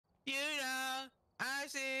I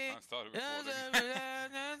see. I started recording.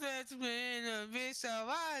 It's been so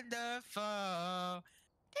wonderful.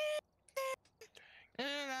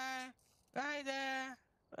 Right there.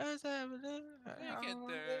 Make it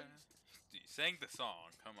there. Sing the song.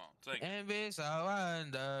 Come on, sing it. And be so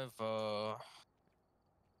wonderful.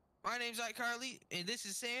 My name's iCarly, and this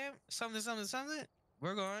is Sam. Something.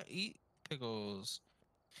 We're going to eat pickles.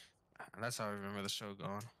 That's how I remember the show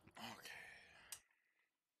going. Okay.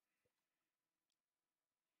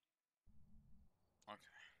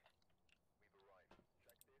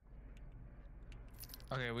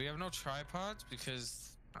 Okay, we have no tripods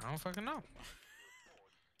because I don't fucking know.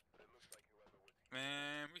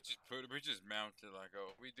 Man, we just mounted like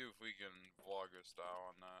we do freaking vlogger style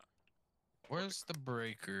on that. Where's the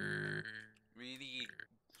breaker? We need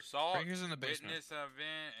salt, Breaker's in the basement. witness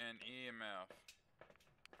event, and EMF.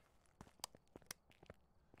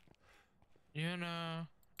 You know,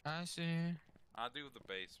 I see. I do the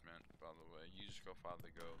basement, by the way. You just go find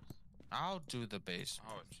the ghost. I'll do the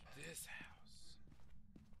basement. Oh, it's this house.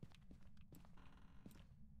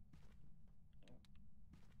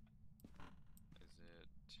 Is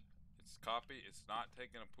it? It's copy. It's not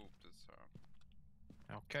taking a poop this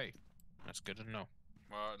time. Okay, that's good to know.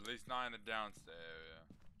 Well, at least not in the downstairs area.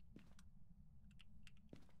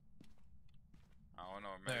 I don't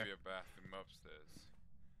know. Maybe There. a bathroom upstairs.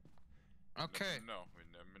 Okay. No, we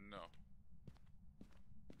never know.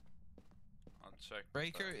 I'll check.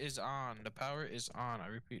 Breaker is on. The power is on. I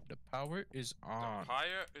repeat, the power is on. The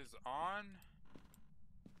fire is on.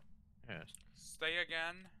 Yes. Stay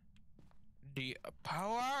again. The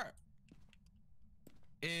power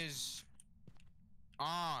is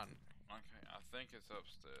on. Okay, I think it's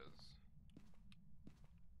upstairs.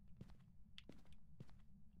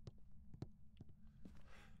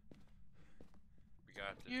 We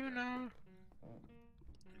got this. You know.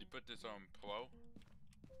 You put this on Pro?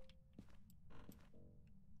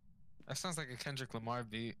 That sounds like a Kendrick Lamar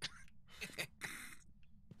beat.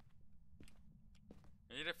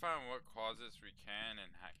 We need to find what closets we can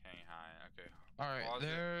and can't hide. Okay. Alright,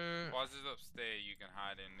 Closets upstairs you can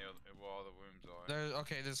hide in there where all the rooms are.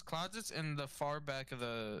 There's closets in the far back of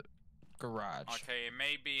the garage. Okay, it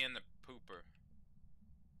may be in the pooper.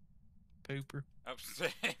 Pooper.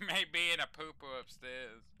 Upstairs. It may be in a pooper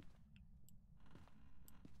upstairs.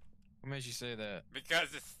 What makes you say that? Because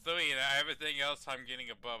it's 3 and everything else I'm getting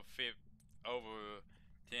above over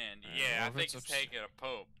 10. Yeah, well, I think it's taking a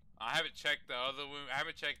poop. I haven't checked the other room. I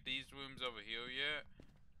haven't checked these rooms over here yet.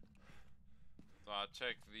 So I'll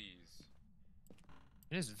check these.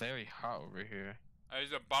 It is very hot over here. There's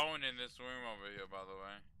a bone in this room over here, by the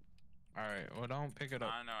way. Alright, well don't pick it up.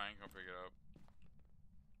 I know, I ain't gonna pick it up.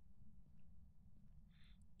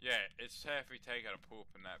 Yeah, it's heavy taking a poop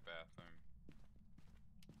in that bathroom.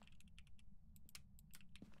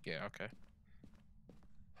 Yeah, okay.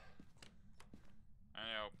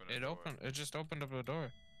 I open It just opened up the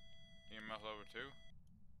door. EMF over 2?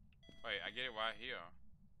 Wait, I get it right here.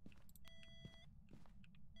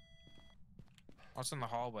 What's in the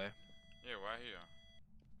hallway? Yeah, right here.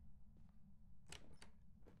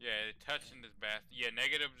 Yeah, it's touching this bath. Yeah,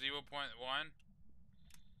 negative 0.1.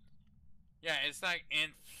 Yeah, it's like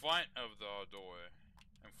in front of the door.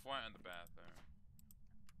 In front of the bathroom.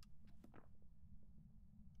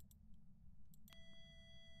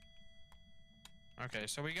 Okay,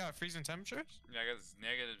 so we got freezing temperatures? Yeah, I got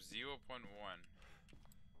negative 0.1.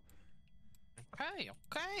 Okay,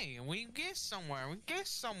 we get somewhere, We're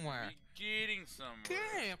getting somewhere.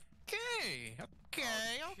 Okay.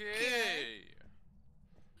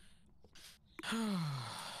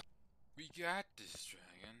 We got this,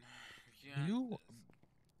 Dragon.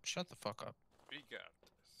 Shut the fuck up. We got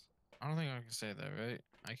this. I don't think I can say that, right?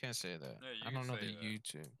 I can't say that. Yeah, you I don't can know say the that.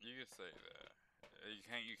 YouTube. You can say that.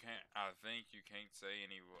 You can't, I think you can't say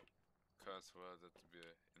any cuss words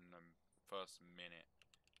in the first minute.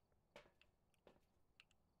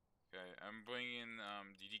 Okay, I'm bringing,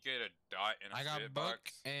 did you get a dot and a I got spirit book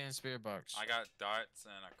box? and spirit box. I got darts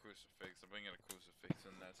and a crucifix. I'm bringing a crucifix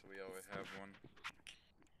in there so we always have one.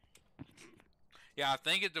 Yeah, I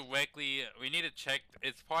think it directly, we need to check,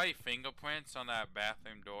 it's probably fingerprints on that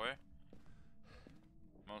bathroom door.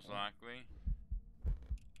 Most likely.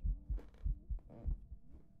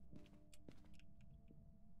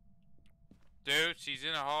 Dude, she's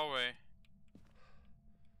in the hallway.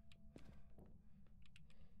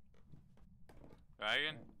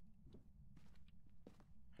 Dragon?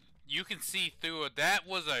 You can see through it. That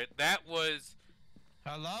was.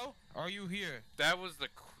 Hello? Are you here? That was the.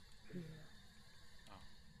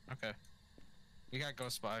 Oh. Okay. You got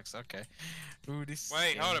ghost box. Okay. Ooh, this.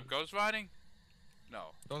 Wait, hold up. Ghost riding?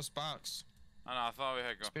 No. Ghost box. Oh, no, I thought we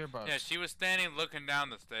had go. Spirit box. Yeah, she was standing looking down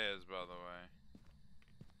the stairs, by the way.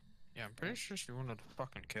 Yeah, I'm pretty sure she wanted to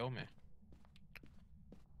fucking kill me.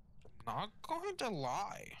 Not going to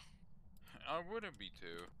lie. I wouldn't be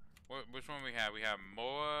too. Which one we have? We have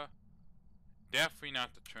more. Definitely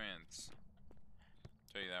not the twins.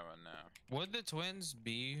 Tell you that right now. Would the twins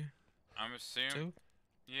be I'm assuming. two?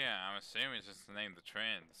 Yeah, I'm assuming it's just the name the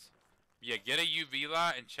twins. Yeah, get a UV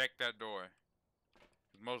light and check that door.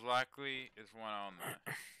 Most likely, it's one on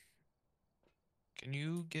there. Can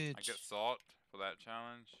you get... I get salt for that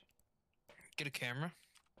challenge. Get a camera?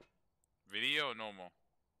 Video or normal?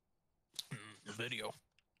 Video.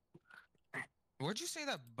 Where'd you say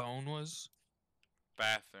that bone was?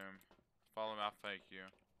 Bathroom. Follow me, I'll fake you.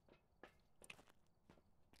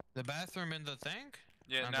 The bathroom in the thing?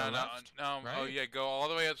 Yeah, On no, the no, left, oh right? yeah, go all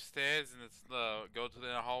the way upstairs and it's go to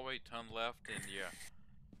the hallway, turn left, and yeah.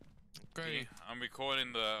 Great. I'm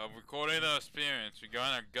recording the experience. We're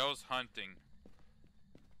going on ghost hunting.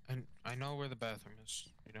 And I know where the bathroom is.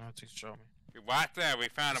 You don't have to show me. Right there, we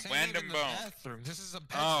found This a ain't random even bone. the bathroom. This is a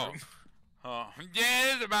bedroom. Oh, yeah,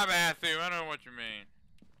 this is my bathroom. I don't know what you mean.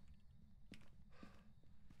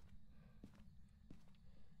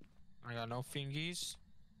 I got no fingies.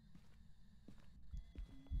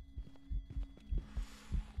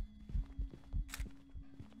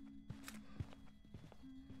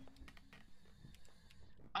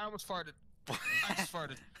 I almost farted. I just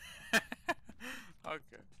farted.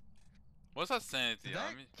 Okay. What's our sanity? Did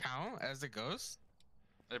that count as a ghost?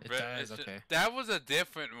 It does, okay. That was a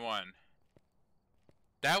different one.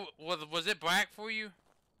 That was it black for you?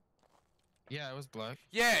 Yeah, it was black.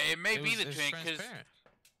 Yeah, it may be the twin because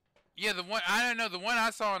yeah, the one I don't know. The one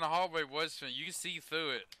I saw in the hallway was you can see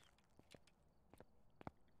through it.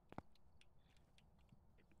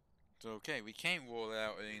 It's okay. We can't rule it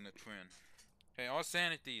out. It ain't a twin. Okay, our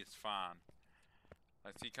sanity is fine.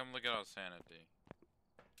 Let's see. Come look at our sanity.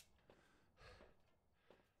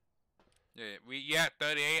 Yeah, you at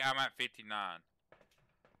 38. I'm at 59.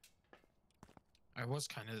 I was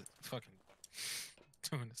kind of fucking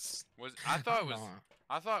doing this. I thought it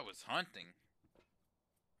was hunting.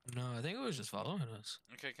 No, I think it was just following us.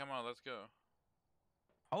 Okay, come on, let's go.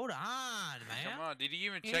 Hold on, man. Come on, did you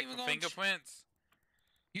even You check ain't the even fingerprints?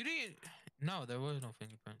 You didn't. No, there was no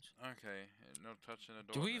fingerprints. Okay, no touching the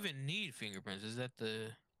door. Do we even need fingerprints? Is that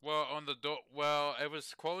the? Well, on the door. Well, it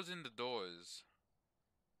was closing the doors.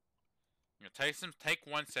 You know, take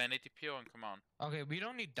one sanity pill and come on. Okay, we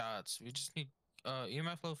don't need dots. We just need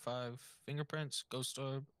EMF level 5, fingerprints, ghost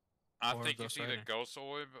orb. I or think ghost it's either writing. ghost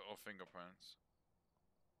orb or fingerprints.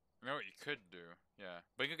 You know what you could do? Yeah,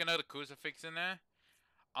 bring another crucifix in there.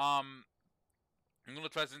 I'm gonna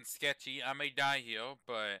try something sketchy. I may die here,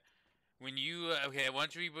 but when you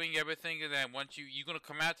once we bring everything in there, you're gonna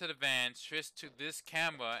come out to the van, switch to this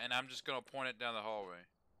camera, and I'm just gonna point it down the hallway.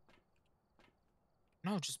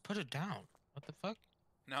 No, just put it down. What the fuck?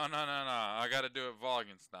 No. I gotta do it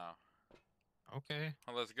vlogging style. Okay.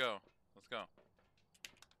 Oh, let's go. Let's go.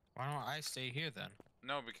 Why don't I stay here then?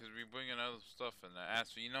 No, because we bringing other stuff in there.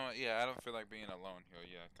 Actually, you know what? Yeah, I don't feel like being alone here.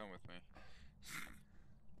 Yeah, come with me.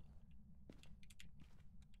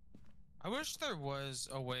 I wish there was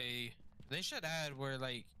a way. They should add where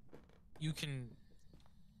like you can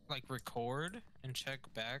like record and check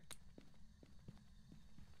back.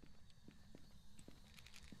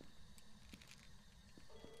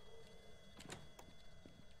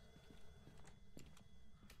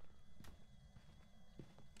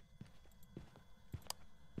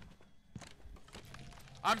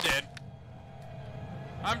 I'm dead.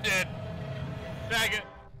 I'm dead. Dang it.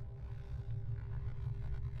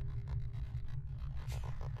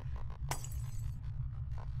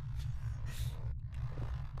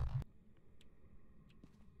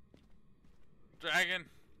 Dragon.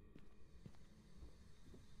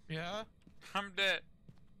 Yeah. I'm dead.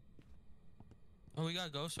 Oh, we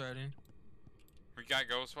got ghost riding. We got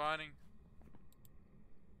ghost fighting?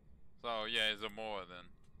 So, yeah, it's a more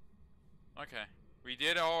then. Okay. We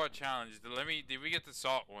did all our challenges. Did we get the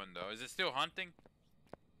salt one, though? Is it still hunting?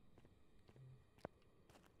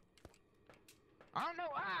 I don't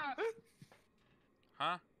know. Ah!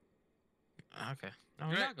 Huh? Okay. No,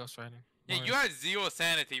 we got ghost riding. Yeah, you had 0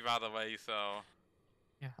 sanity, by the way, so...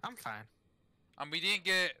 Yeah, I'm fine. We didn't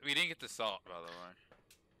get the salt, by the way.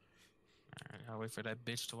 Alright, I'll wait for that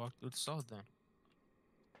bitch to walk through the salt then.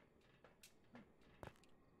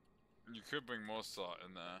 You could bring more salt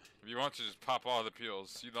in there. If you want to just pop all the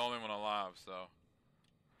pills. You're the only one alive, so...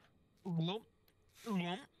 Lump.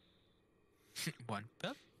 Lump. One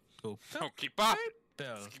pill. Go pill. Oh, keep popping.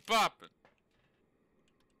 Pill. Just keep popping.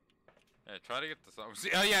 Yeah, try to get this up. See,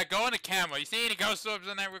 oh yeah, go on the camera. You see any ghost orbs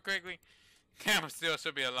in there real quickly? Camera still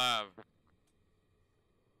should be alive.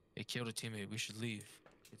 It killed a teammate. We should leave.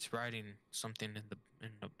 It's writing something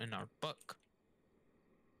in our book.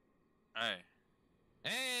 Hey.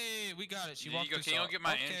 Hey, we got it. She Can walked us you out. get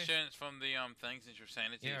my Okay. insurance from the things that your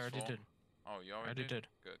sanity Yeah, I is already full? did. Oh, you already did?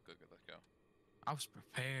 Good. Let's go. I was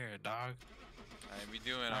prepared, dog. Alright, we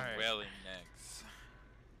doing Alright. Welling next.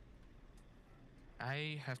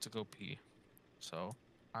 I have to go pee. So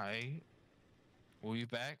I will be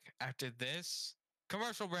back after this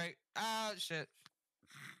commercial break. Ah, shit.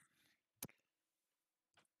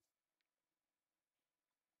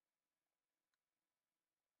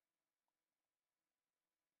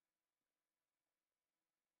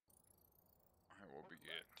 Alright, we'll be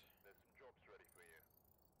good.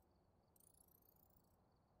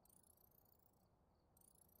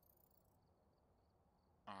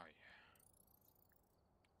 Oh yeah.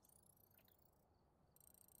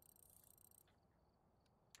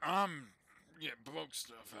 Yeah, broke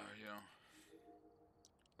stuff out here.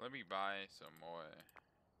 Let me buy some more.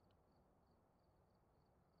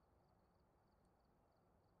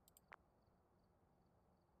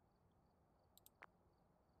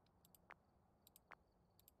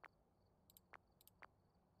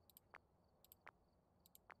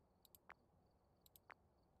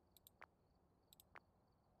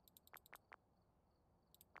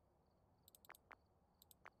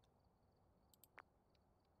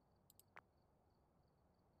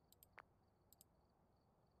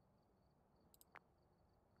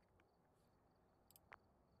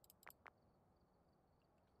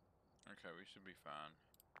 Okay, we should be fine.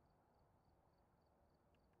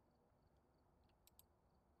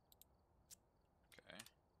 Okay.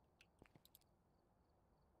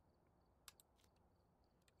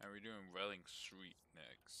 And we're doing Welling Street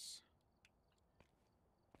next.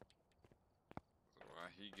 So while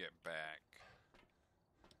he get back.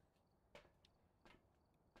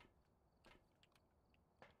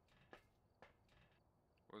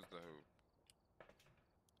 Where's the hoop?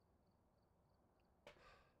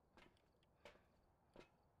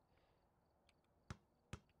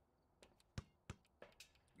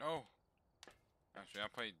 No! Actually, I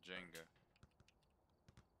played Jenga.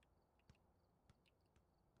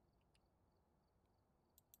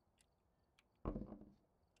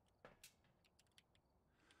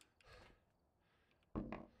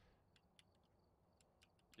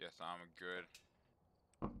 Yes, I'm good.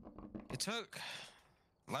 It took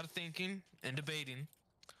a lot of thinking and debating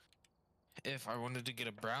if I wanted to get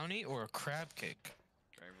a brownie or a crab cake.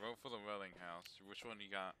 Okay, vote for the Welling house. Which one you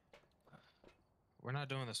got? We're not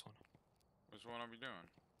doing this one. Which one are we doing?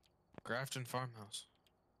 Grafton Farmhouse.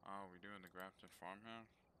 Oh, we doing the Grafton Farmhouse?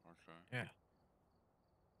 Okay. Yeah.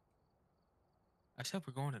 I said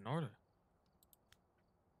we're going in order.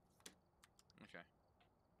 Okay.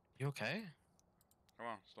 You okay? Come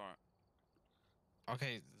on, start.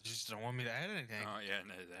 Okay, just don't want me to add anything. Oh yeah,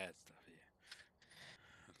 no, that stuff,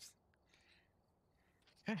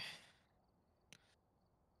 yeah. Okay.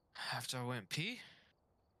 After I went pee,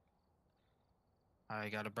 I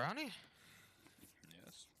got a brownie.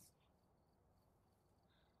 Yes.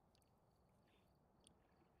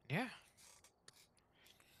 Yeah.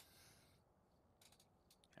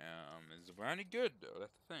 Is the brownie good though?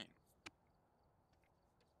 That's the thing.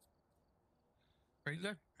 Pretty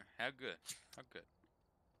good. How good? How good?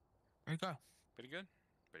 Pretty good. Pretty good?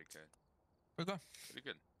 Pretty good. Pretty good. Pretty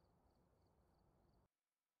good.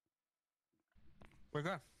 Pretty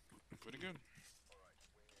good. Pretty good.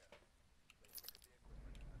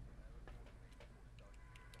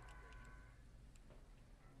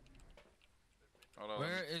 Hold on.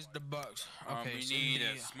 Where is the box? Okay, we it's need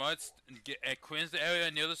in the... smuts. Cleanse the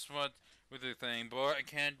area near the smuts with the thing. Blow out a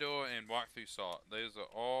candle and walk through salt. Those are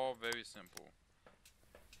all very simple.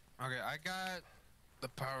 Okay, I got the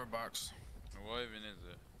power box. What even is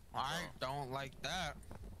it? I don't like that.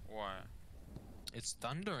 Why? It's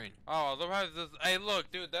thundering. Oh, otherwise there's... Hey,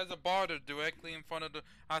 look, dude. There's a bottle directly in front of the...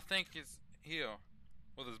 I think it's here.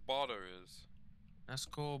 Where this bottle is. That's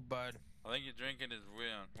cool, bud. I think you're drinking his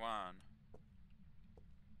wine.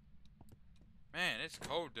 Man, it's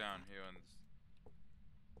cold down here.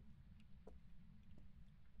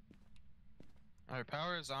 Alright,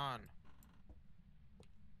 power is on.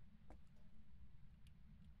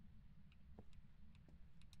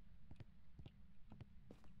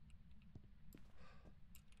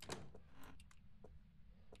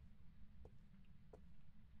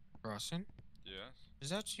 Rosin? Yes? Is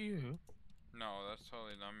that you? No, that's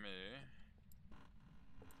totally not me.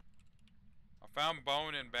 I found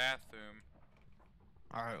bone in bathroom.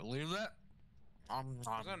 Alright, leave that.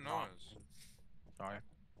 What's that noise? Sorry.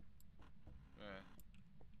 Yeah.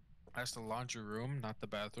 That's the laundry room, not the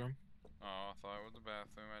bathroom. Oh, I thought it was the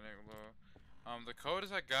bathroom. I didn't look. The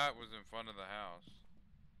codest I got was in front of the house.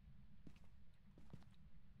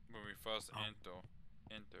 When we first enter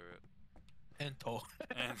it. Ento.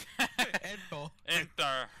 And Ento.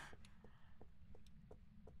 enter.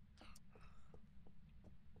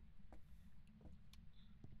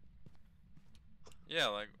 Yeah,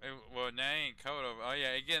 like, well, now I ain't cold over. Oh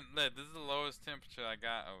yeah, again, look, this is the lowest temperature I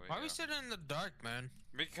got over Why here. are we sitting in the dark, man?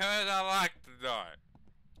 Because I like the dark.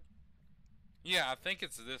 Yeah, I think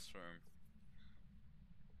it's this room.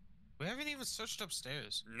 We haven't even searched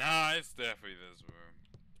upstairs. Nah, it's definitely this room.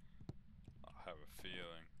 I have a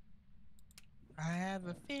feeling. I have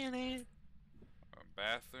a feeling. A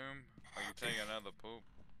bathroom? Are you taking another poop?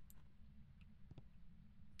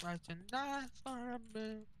 Like a knife on a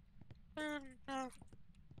bed.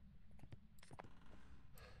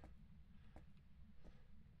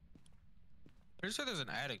 Pretty sure there's an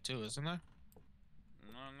attic too, isn't there?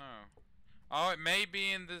 No. Oh, it may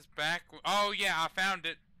be in this back. Oh yeah, I found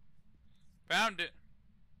it. Found it.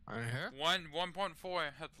 Right here?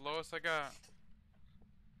 1.4. That's the lowest I got.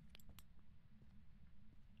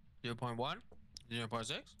 0.1?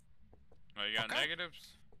 0.6? Oh, you got Okay.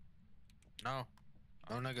 negatives? No.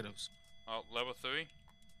 No negatives. Oh, level 3?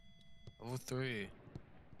 Level 3.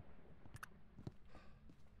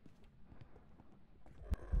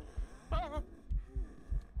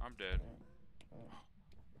 I'm dead. Oh,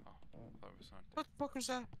 that was not dead. What the fuck was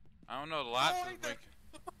that? I don't know. The lights was like that. blinking.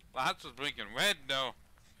 Lights was blinking red though.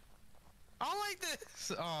 I don't like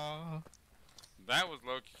this. Oh. That was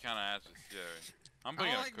low-key kind of actually scary. I'm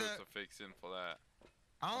bringing like a that. crucifix in for that.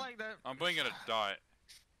 I don't like that. I'm bringing a dart.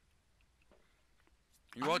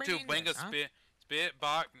 You I'm want to bringing bring it, a huh? spirit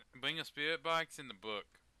box? Bring a spirit box in the book.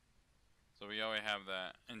 So we always have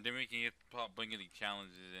that, and then we can bring the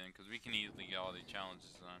challenges in, because we can easily get all the challenges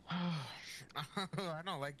done. I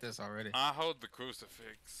don't like this already. I hold the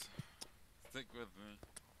crucifix. Stick with me.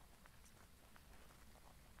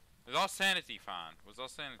 Was all sanity fine? Was all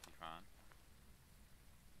sanity fine?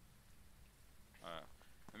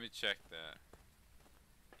 Let me check that.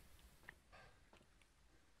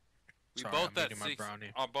 We Sorry, both I'm at eating my 6.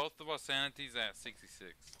 brownie. Are both of our sanities at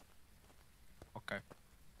 66? Okay.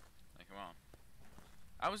 Hey, come on.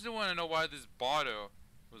 I just want to know why this bottle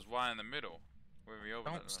was why in the middle. Where we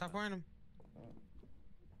opened Don't it. stop worrying him.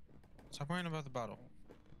 Stop worrying about the bottle.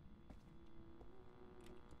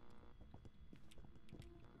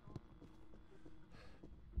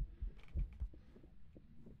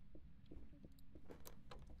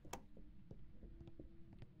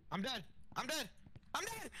 I'm dead. I'm dead. I'm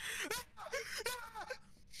dead.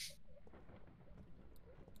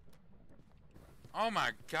 Oh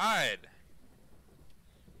my god!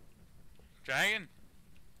 Dragon?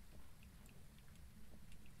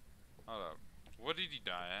 Hold up. What did he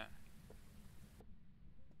die at?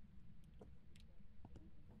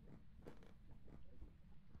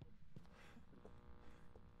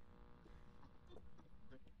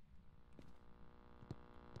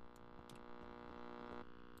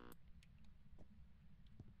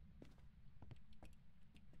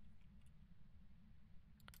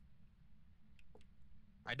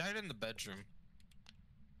 I died in the bedroom.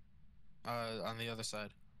 On the other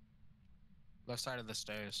side. Left side of the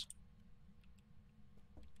stairs.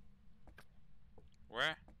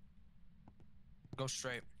 Where? Go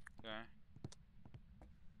straight. Okay.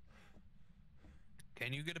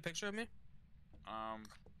 Can you get a picture of me?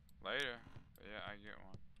 Later. But yeah, I get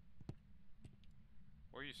one.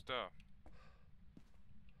 Where you stuff?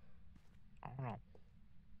 I don't know.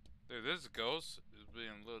 Dude, this ghost is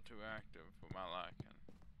being a little too active for my liking.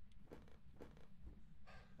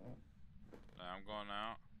 Now I'm going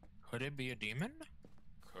out. Could it be a demon?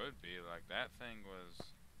 Could be, like that thing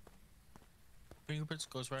was. Fingerprints,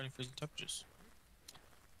 ghost writing, freezing temperatures.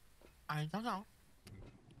 I don't know.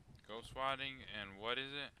 Ghost riding and what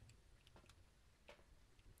is it?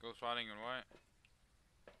 Ghost riding and what?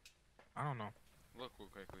 I don't know. Look real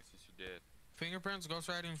quickly since you did. Fingerprints, ghost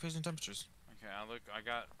writing, freezing temperatures. Okay, I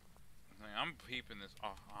got. I'm peeping this.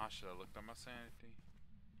 Oh, I should have looked at my sanity.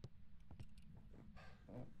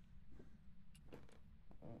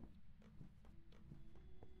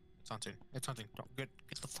 It's hunting. It's hunting. Don't get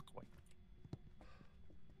the fuck away.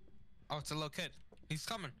 Oh, it's a little kid. He's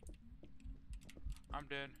coming. I'm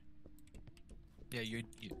dead. Yeah, you're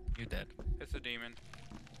dead. It's a demon.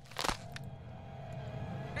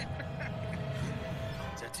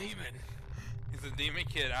 It's a demon. He's a demon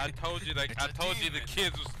kid. I told you, like, I told you the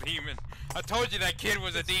kids was demon. I told you that kid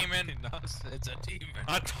was a demon. It's a demon.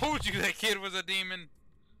 I told you that kid was a demon.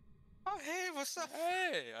 Oh, hey, what's up?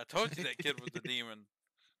 Hey, I told you that kid was a demon.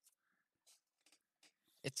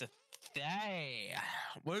 It's a they.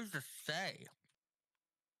 Where's the they?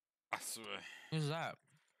 I swear. Who's that?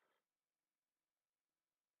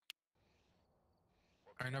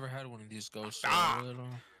 I never had one of these ghosts. So I really don't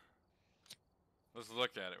know. Let's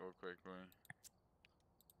look at it real quick, man.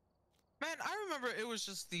 Man, I remember it was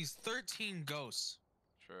just these 13 ghosts.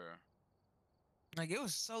 Sure. Like, it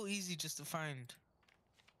was so easy just to find.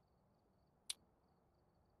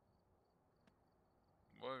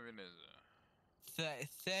 What even is it?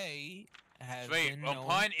 They have Wait, been known.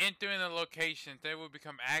 upon entering the location, they will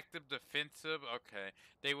become active, defensive. Okay.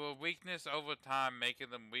 They will weakness over time,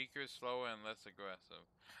 making them weaker, slower, and less aggressive.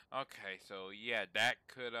 Okay, so yeah, that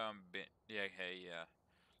could be. Yeah, hey, yeah.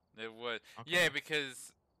 It would. Okay. Yeah,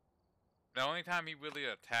 because the only time he really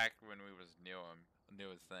attacked when we was near him, near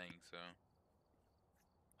his thing. So